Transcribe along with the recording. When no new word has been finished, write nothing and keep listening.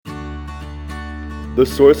The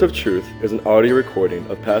Source of Truth is an audio recording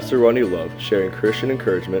of Pastor Ronnie Love sharing Christian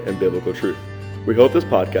encouragement and biblical truth. We hope this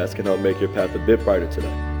podcast can help make your path a bit brighter today.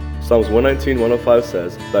 Psalms 119:105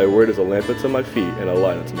 says, "Thy word is a lamp unto my feet and a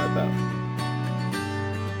light unto my path."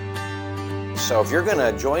 So if you're going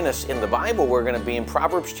to join us in the Bible, we're going to be in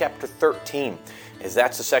Proverbs chapter 13, as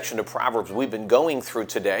that's the section of Proverbs we've been going through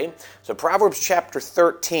today. So Proverbs chapter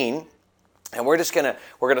 13, and we're going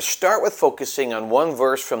to start with focusing on one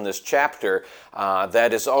verse from this chapter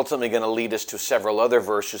that is ultimately going to lead us to several other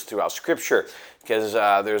verses throughout Scripture, because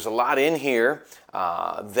there's a lot in here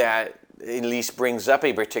that at least brings up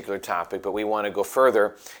a particular topic, but we want to go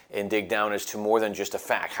further and dig down as to more than just a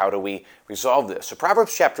fact. How do we resolve this? So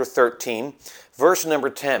Proverbs chapter 13, verse number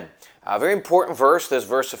 10. A very important verse. This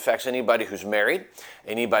verse affects anybody who's married,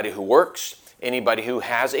 anybody who works, anybody who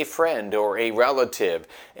has a friend or a relative,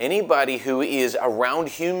 anybody who is around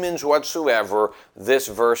humans whatsoever. This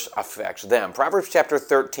verse affects them. Proverbs chapter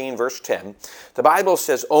 13, verse 10. The Bible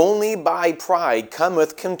says, "Only by pride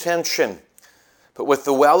cometh contention, but with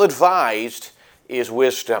the well-advised is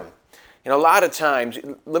wisdom." You know, a lot of times,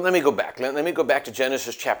 let me go back. Let me go back to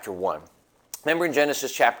Genesis chapter 1. Remember in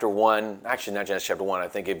Genesis chapter 1, actually not Genesis chapter 1, I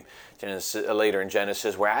think later in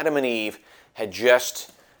Genesis, where Adam and Eve had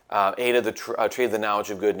just ate of the tree of the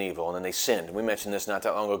knowledge of good and evil, and then they sinned. We mentioned this not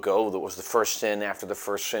that long ago. That was the first sin. After the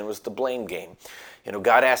first sin was the blame game. You know,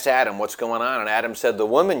 God asked Adam, "What's going on?" And Adam said, "The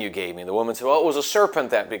woman you gave me." The woman said, "Well, it was a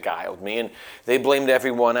serpent that beguiled me," and they blamed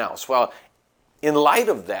everyone else. Well, in light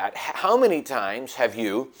of that, how many times have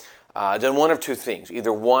you done one of two things?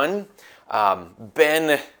 Either one,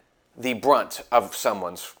 been the brunt of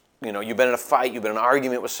someone's, you've been in a fight, you've been in an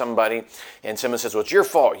argument with somebody, and someone says, "Well, it's your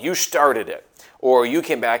fault, you started it." Or you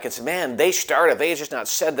came back and said, "Man, they started, they just not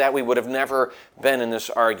said that, we would have never been in this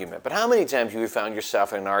argument." But how many times have you found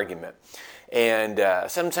yourself in an argument? And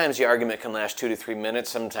sometimes the argument can last 2 to 3 minutes,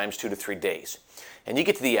 sometimes 2 to 3 days. And you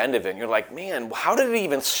get to the end of it and you're like, "Man, how did it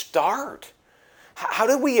even start? How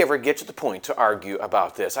did we ever get to the point to argue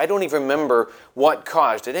about this? I don't even remember what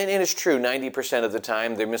caused it." And it's true, 90% of the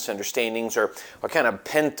time, they're misunderstandings or kind of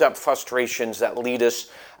pent-up frustrations that lead us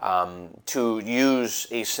to use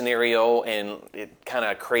a scenario, and it kind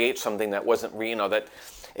of creates something that wasn't real, that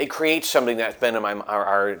it creates something that's been in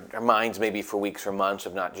our minds maybe for weeks or months,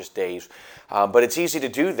 if not just days. But it's easy to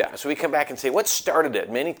do that. So we come back and say, what started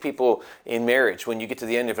it? Many people in marriage, when you get to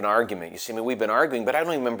the end of an argument, you say, "We've been arguing, but I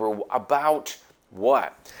don't even remember about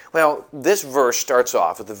what." Well, this verse starts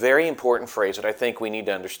off with a very important phrase that I think we need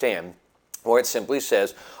to understand, where it simply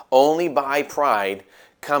says, "Only by pride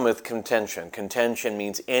cometh contention." Contention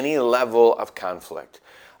means any level of conflict.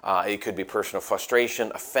 It could be personal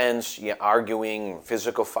frustration, offense, arguing,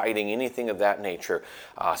 physical fighting, anything of that nature.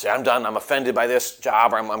 Say, "I'm done, I'm offended by this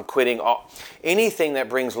job," or I'm quitting. Anything that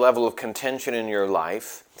brings level of contention in your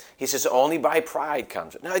life, he says, only by pride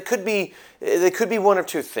comes it. Now, it could be one of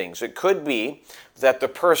two things. It could be that the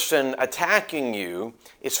person attacking you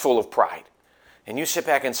is full of pride. And you sit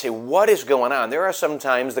back and say, what is going on? There are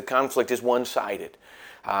sometimes the conflict is one-sided,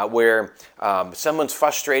 where someone's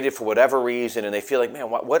frustrated for whatever reason, and they feel like, "Man,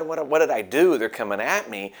 what did I do?" They're coming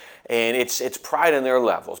at me, and it's pride in their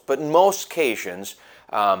levels. But in most occasions,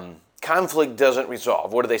 conflict doesn't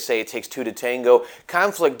resolve. What do they say? It takes two to tango.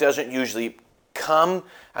 Conflict doesn't usually come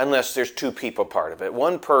unless there's two people part of it.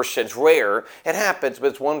 One person, it's rare, it happens,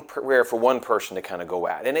 but it's rare for one person to kind of go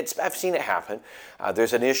at. And I've seen it happen.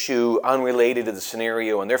 There's an issue unrelated to the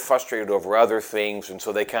scenario, and they're frustrated over other things, and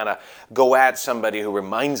so they kind of go at somebody who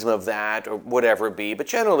reminds them of that, or whatever it be. But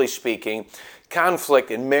generally speaking, conflict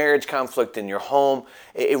in marriage, conflict in your home,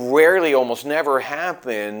 it rarely, almost never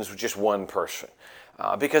happens with just one person.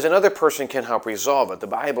 Because another person can help resolve it. The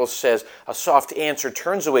Bible says a soft answer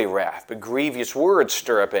turns away wrath, but grievous words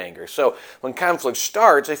stir up anger. So when conflict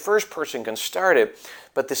starts, a first person can start it,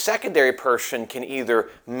 but the secondary person can either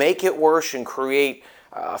make it worse and create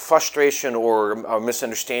frustration or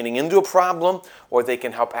misunderstanding into a problem, or they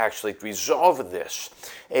can help actually resolve this.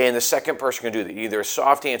 And the second person can do that. Either a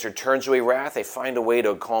soft answer turns away wrath, they find a way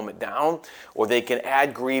to calm it down, or they can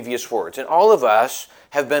add grievous words. And all of us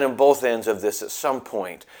have been on both ends of this at some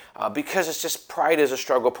point, because it's just pride is a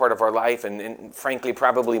struggle part of our life, and frankly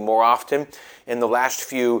probably more often in the last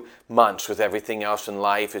few months with everything else in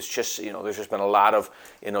life. It's just, there's just been a lot of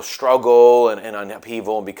struggle and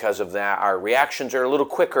upheaval, and because of that our reactions are a little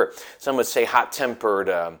quicker. Some would say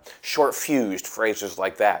hot-tempered, short-fused, phrases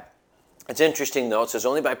like that. It's interesting though, it says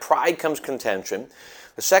only by pride comes contention,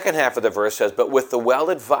 The second half of the verse says, but with the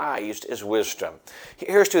well-advised is wisdom.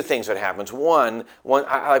 Here's two things that happens. One,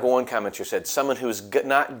 I like one commentator said, someone who is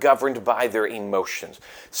not governed by their emotions.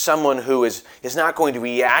 Someone who is not going to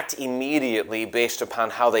react immediately based upon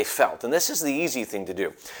how they felt. And this is the easy thing to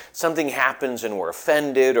do. Something happens and we're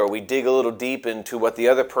offended, or we dig a little deep into what the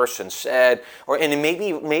other person said, and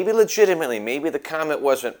maybe legitimately, maybe the comment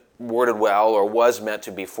wasn't worded well or was meant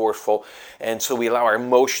to be forceful, and so we allow our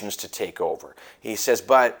emotions to take over. He says,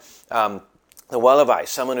 but the well-advised,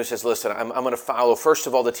 someone who says, listen, I'm going to follow, first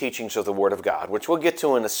of all, the teachings of the Word of God, which we'll get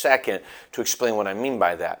to in a second to explain what I mean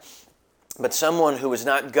by that. But someone who is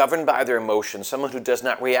not governed by their emotions, someone who does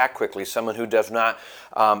not react quickly, someone who does not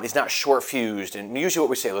is not short-fused, and usually what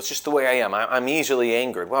we say, well, it's just the way I am. I'm easily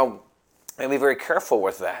angered. Well, I be very careful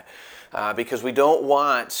with that. Because we don't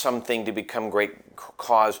want something to become great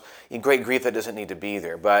grief that doesn't need to be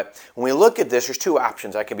there. But when we look at this, there's two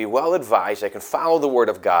options. I can be well advised, I can follow the Word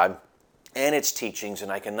of God and its teachings,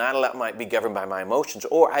 and I can not be governed by my emotions,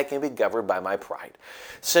 or I can be governed by my pride.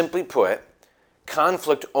 Simply put,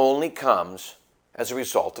 conflict only comes as a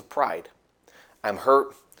result of pride. I'm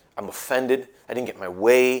hurt, I'm offended, I didn't get my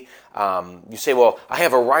way. You say, well, I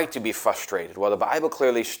have a right to be frustrated. Well, the Bible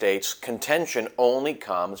clearly states contention only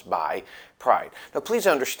comes by pride. Now, please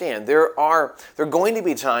understand, there are going to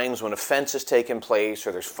be times when offense has taken place,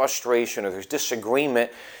 or there's frustration, or there's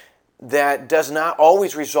disagreement that does not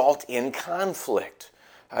always result in conflict.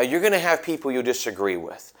 You're going to have people you disagree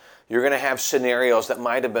with. You're going to have scenarios that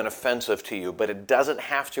might have been offensive to you, but it doesn't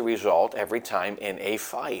have to result every time in a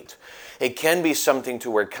fight. It can be something to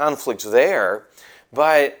where conflict's there,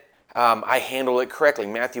 but I handle it correctly.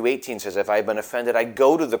 Matthew 18 says, if I've been offended, I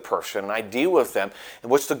go to the person and I deal with them. And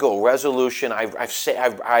what's the goal? Resolution. I've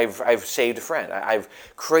saved a friend. I've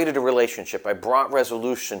created a relationship. I brought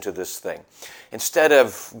resolution to this thing. Instead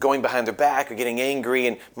of going behind their back or getting angry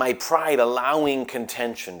and my pride allowing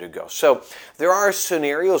contention to go. So there are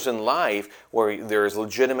scenarios in life where there is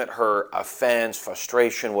legitimate hurt, offense,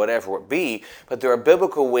 frustration, whatever it be, but there are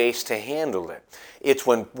biblical ways to handle it. It's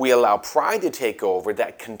when we allow pride to take over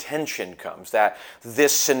that contention comes, that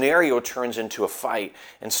this scenario turns into a fight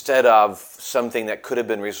instead of something that could have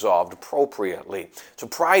been resolved appropriately. So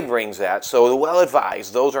pride brings that. So the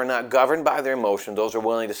well-advised, those are not governed by their emotion, those are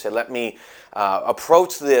willing to say, let me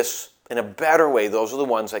approach this in a better way. Those are the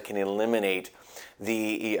ones that can eliminate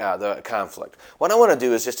the conflict. What I want to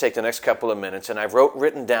do is just take the next couple of minutes, and I've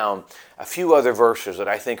written down a few other verses that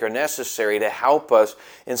I think are necessary to help us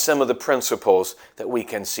in some of the principles that we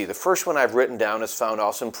can see. The first one I've written down is found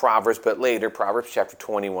also in Proverbs, but later, Proverbs chapter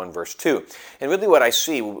 21, verse 2. And really what I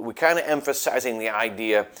see, we're kind of emphasizing the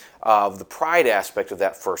idea of the pride aspect of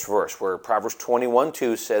that first verse, where Proverbs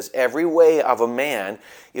 21:2 says, every way of a man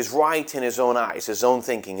is right in his own eyes, his own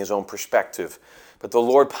thinking, his own perspective, but the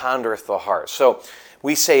Lord pondereth the heart. So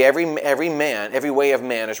we say every way of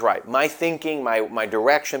man is right. My thinking, my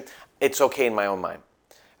direction, it's okay in my own mind.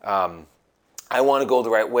 I want to go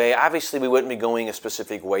the right way. Obviously, we wouldn't be going a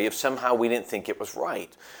specific way if somehow we didn't think it was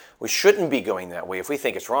right. We shouldn't be going that way. If we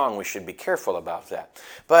think it's wrong, we should be careful about that.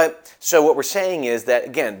 But so what we're saying is that,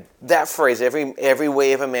 again, that phrase, every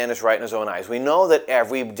way of a man is right in his own eyes. We know that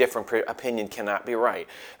every different opinion cannot be right.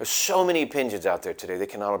 There's so many opinions out there today that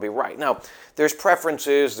cannot all be right. Now, there's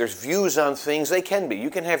preferences, there's views on things. They can be.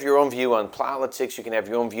 You can have your own view on politics. You can have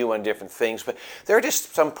your own view on different things. But there are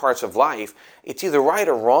just some parts of life, it's either right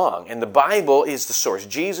or wrong. And the Bible is the source.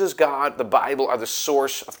 Jesus, God, the Bible are the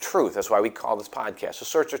source of truth. That's why we call this podcast. The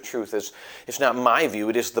source of truth is, it's not my view,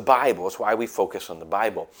 it is the Bible. That's why we focus on the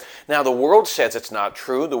Bible. Now, the world says it's not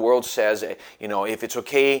true. The world says, if it's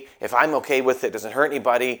okay, if I'm okay with it, doesn't hurt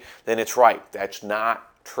anybody, then it's right. That's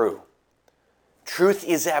not true. Truth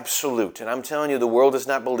is absolute, and I'm telling you, the world does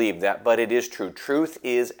not believe that, but it is true. Truth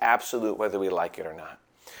is absolute, whether we like it or not.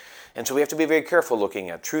 And so we have to be very careful looking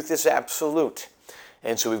at it. Truth is absolute.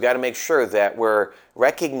 And so we've got to make sure that we're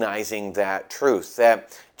recognizing that truth,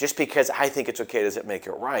 that just because I think it's okay doesn't make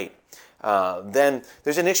it right. Then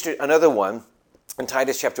there's another one in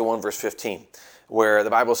Titus chapter 1, verse 15, where the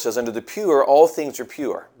Bible says, unto the pure all things are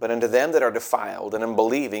pure, but unto them that are defiled and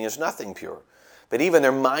unbelieving is nothing pure. But even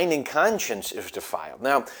their mind and conscience is defiled.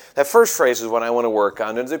 Now, that first phrase is what I want to work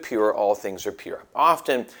on. Unto the pure, all things are pure.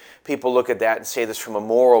 Often, people look at that and say this from a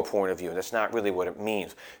moral point of view. That's not really what it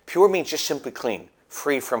means. Pure means just simply clean,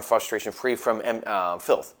 free from frustration, free from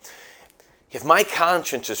filth. If my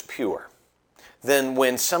conscience is pure, then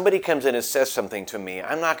when somebody comes in and says something to me,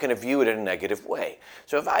 I'm not going to view it in a negative way.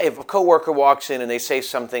 So if a coworker walks in and they say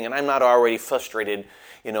something and I'm not already frustrated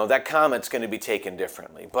that comment's going to be taken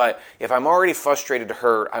differently. But if I'm already frustrated or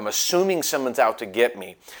hurt, I'm assuming someone's out to get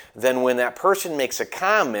me, then when that person makes a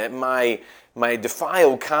comment, my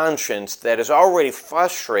defiled conscience that is already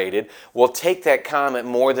frustrated will take that comment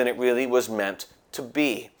more than it really was meant to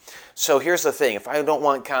be. So here's the thing. If I don't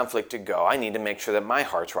want conflict to go, I need to make sure that my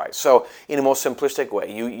heart's right. So in a most simplistic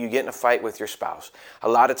way, you get in a fight with your spouse. A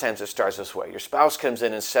lot of times it starts this way. Your spouse comes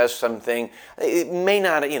in and says something. It may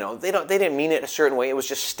not, they didn't mean it a certain way. It was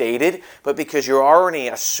just stated. But because you're already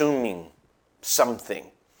assuming something,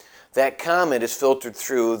 that comment is filtered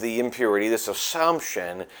through the impurity, this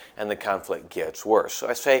assumption, and the conflict gets worse. So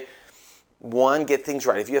I say, one, get things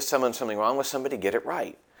right. If you have something wrong with somebody, get it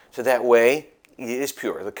right. So that way, it is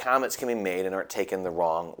pure. The comments can be made and aren't taken the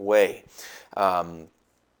wrong way.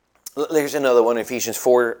 There's another one, Ephesians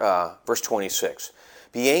 4, verse 26.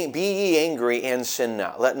 Be ye angry and sin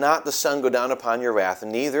not. Let not the sun go down upon your wrath,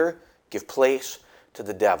 and neither give place to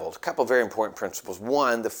the devil. A couple of very important principles.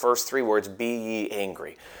 One, the first three words, be ye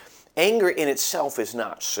angry. Anger in itself is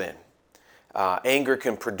not sin. Anger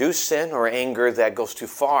can produce sin, or anger that goes too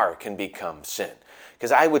far can become sin.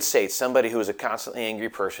 Because I would say somebody who is a constantly angry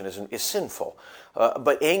person is sinful.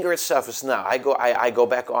 But anger itself is not. I go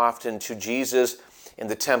back often to Jesus in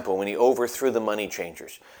the temple when he overthrew the money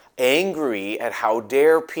changers. Angry at how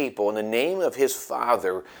dare people in the name of his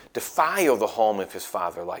Father defile the home of his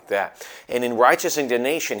Father like that. And in righteous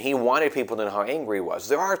indignation, he wanted people to know how angry he was.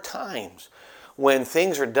 There are times when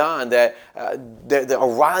things are done that the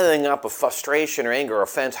riling up of frustration or anger or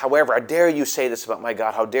offense. However, how dare you say this about my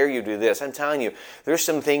God? How dare you do this? I'm telling you, there's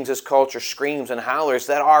some things this culture screams and hollers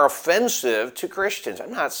that are offensive to Christians.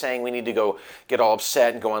 I'm not saying we need to go get all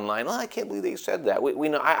upset and go online, I can't believe they said that. We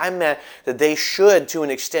know, I meant that they should, to an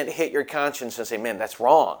extent, hit your conscience and say, man, that's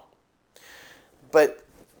wrong. But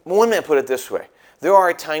one man put it this way. There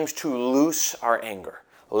are times to loose our anger.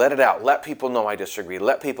 Let it out. Let people know I disagree.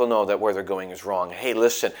 Let people know that where they're going is wrong. Hey,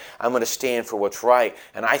 listen, I'm going to stand for what's right,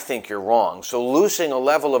 and I think you're wrong. So loosing a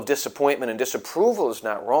level of disappointment and disapproval is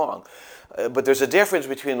not wrong. But there's a difference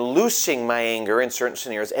between loosing my anger in certain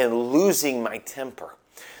scenarios and losing my temper.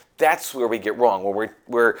 That's where we get wrong,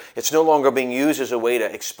 where it's no longer being used as a way to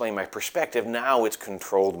explain my perspective. Now it's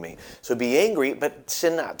controlled me. So be angry, but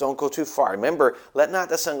sin not. Don't go too far. Remember, let not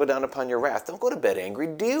the sun go down upon your wrath. Don't go to bed angry.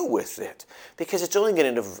 Deal with it. Because it's only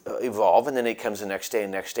going to evolve, and then it comes the next day,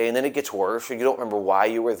 and then it gets worse, or you don't remember why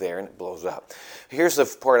you were there, and it blows up. Here's the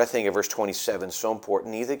part I think of verse 27, so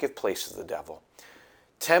important. Neither give place to the devil.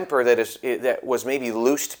 Temper that was maybe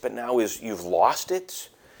loosed, but now you've lost it,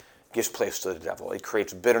 gives place to the devil. It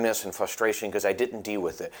creates bitterness and frustration because I didn't deal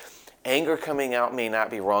with it. Anger coming out may not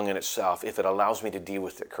be wrong in itself if it allows me to deal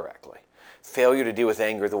with it correctly. Failure to deal with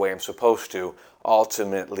anger the way I'm supposed to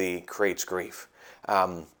ultimately creates grief.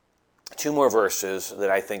 Two more verses that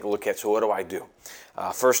I think look at. So what do I do?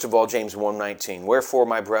 First of all, James 1:19. Wherefore,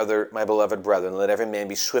 my beloved brethren, let every man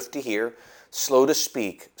be swift to hear, slow to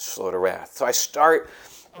speak, slow to wrath. So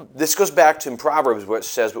this goes back to in Proverbs where it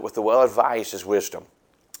says, but with the well-advised is wisdom.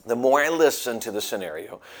 The more I listen to the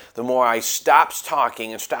scenario, the more I stop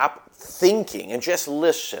talking and stop thinking and just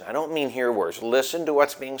listen. I don't mean hear words. Listen to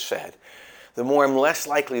what's being said. The more I'm less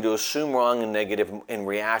likely to assume wrong and negative and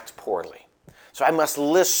react poorly. So I must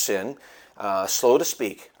listen, slow to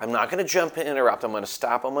speak. I'm not going to jump and interrupt. I'm going to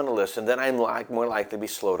stop. I'm going to listen. Then I'm more likely to be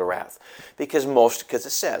slow to wrath. Because it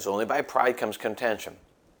says, only by pride comes contention.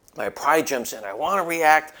 My pride jumps in. I want to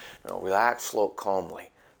react. No, relax, slow, calmly.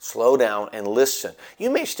 Slow down and listen. You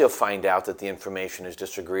may still find out that the information is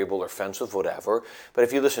disagreeable or offensive, whatever, but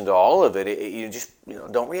if you listen to all of it, you just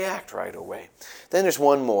don't react right away. Then there's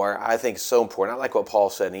one more I think is so important. I like what Paul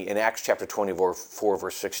said in Acts chapter 24,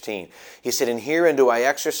 verse 16. He said, and herein do I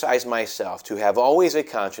exercise myself to have always a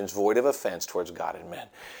conscience void of offense towards God and men.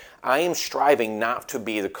 I am striving not to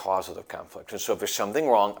be the cause of the conflict. And so if there's something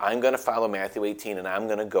wrong, I'm going to follow Matthew 18 and I'm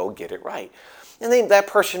going to go get it right. And then that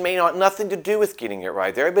person may not nothing to do with getting it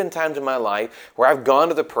right. There have been times in my life where I've gone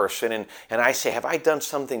to the person and I say, have I done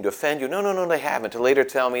something to offend you? No, they haven't. To later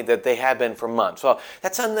tell me that they have been for months. Well,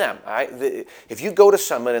 that's on them. If you go to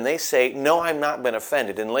someone and they say, no, I've not been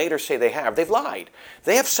offended, and later say they have, they've lied.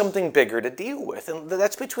 They have something bigger to deal with, and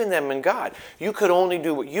that's between them and God. You could only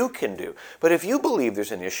do what you can do. But if you believe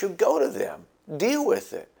there's an issue, go to them. Deal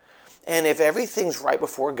with it. And if everything's right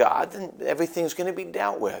before God, then everything's going to be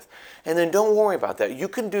dealt with. And then don't worry about that. You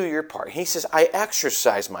can do your part. He says, I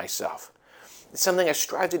exercise myself. It's something I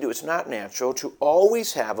strive to do. It's not natural to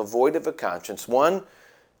always have a void of a conscience. One,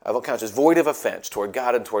 of a conscience void of offense toward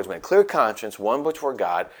God and towards man. Clear conscience, one before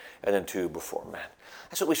God, and then two before man.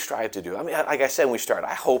 That's what we strive to do. I mean, like I said when we started,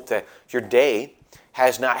 I hope that your day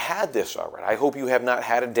has not had this already. I hope you have not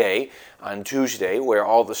had a day on Tuesday where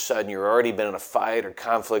all of a sudden you're already been in a fight or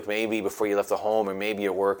conflict, maybe before you left the home or maybe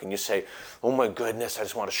at work, and you say, oh my goodness, I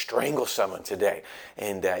just want to strangle someone today.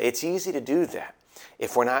 And it's easy to do that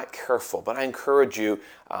if we're not careful. But I encourage you,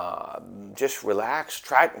 just relax.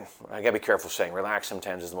 I got to be careful saying relax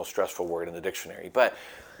sometimes is the most stressful word in the dictionary. But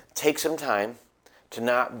take some time to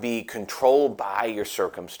not be controlled by your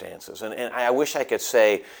circumstances. And I wish I could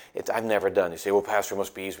say, I've never done. You say, well, Pastor, it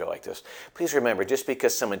must be easier like this. Please remember, just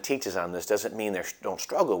because someone teaches on this doesn't mean they don't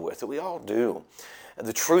struggle with it. We all do.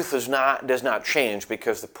 The truth does not change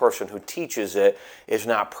because the person who teaches it is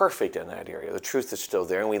not perfect in that area. The truth is still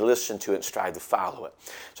there, and we listen to it and strive to follow it.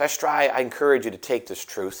 So I encourage you to take this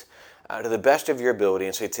truth to the best of your ability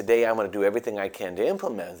and say, today I'm going to do everything I can to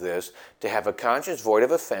implement this, to have a conscience void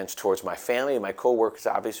of offense towards my family and my co-workers,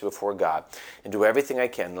 obviously before God, and do everything I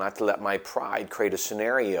can not to let my pride create a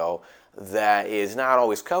scenario that is not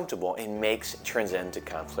always comfortable and turns into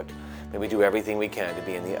conflict. May we do everything we can to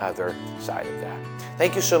be on the other side of that.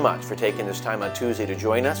 Thank you so much for taking this time on Tuesday to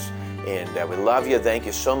join us. And we love you. Thank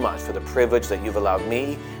you so much for the privilege that you've allowed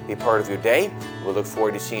me to be part of your day. We'll look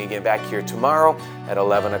forward to seeing you again back here tomorrow at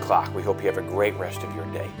 11 o'clock. We hope you have a great rest of your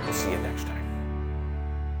day. We'll see you next time.